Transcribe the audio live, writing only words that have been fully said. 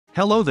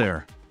Hello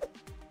there.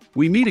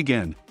 We meet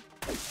again.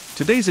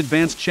 Today's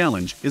advanced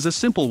challenge is a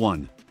simple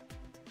one.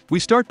 We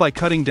start by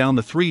cutting down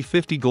the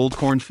 350 gold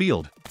corn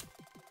field.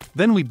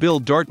 Then we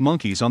build dart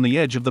monkeys on the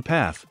edge of the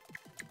path.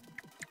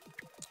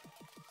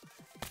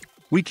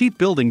 We keep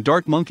building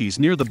dart monkeys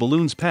near the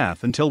balloons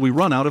path until we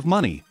run out of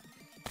money.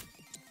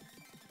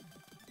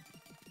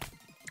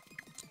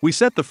 We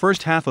set the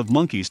first half of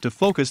monkeys to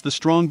focus the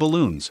strong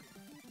balloons.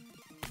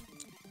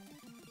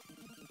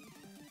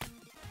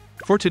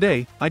 For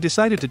today, I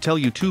decided to tell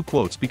you two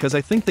quotes because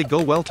I think they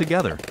go well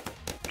together.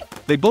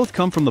 They both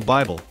come from the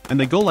Bible, and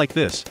they go like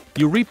this: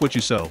 "You reap what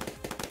you sow,"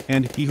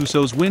 and "He who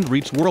sows wind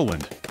reaps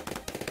whirlwind."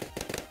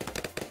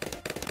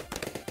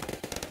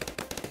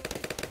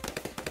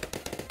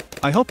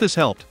 I hope this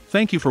helped.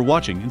 Thank you for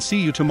watching and see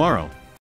you tomorrow.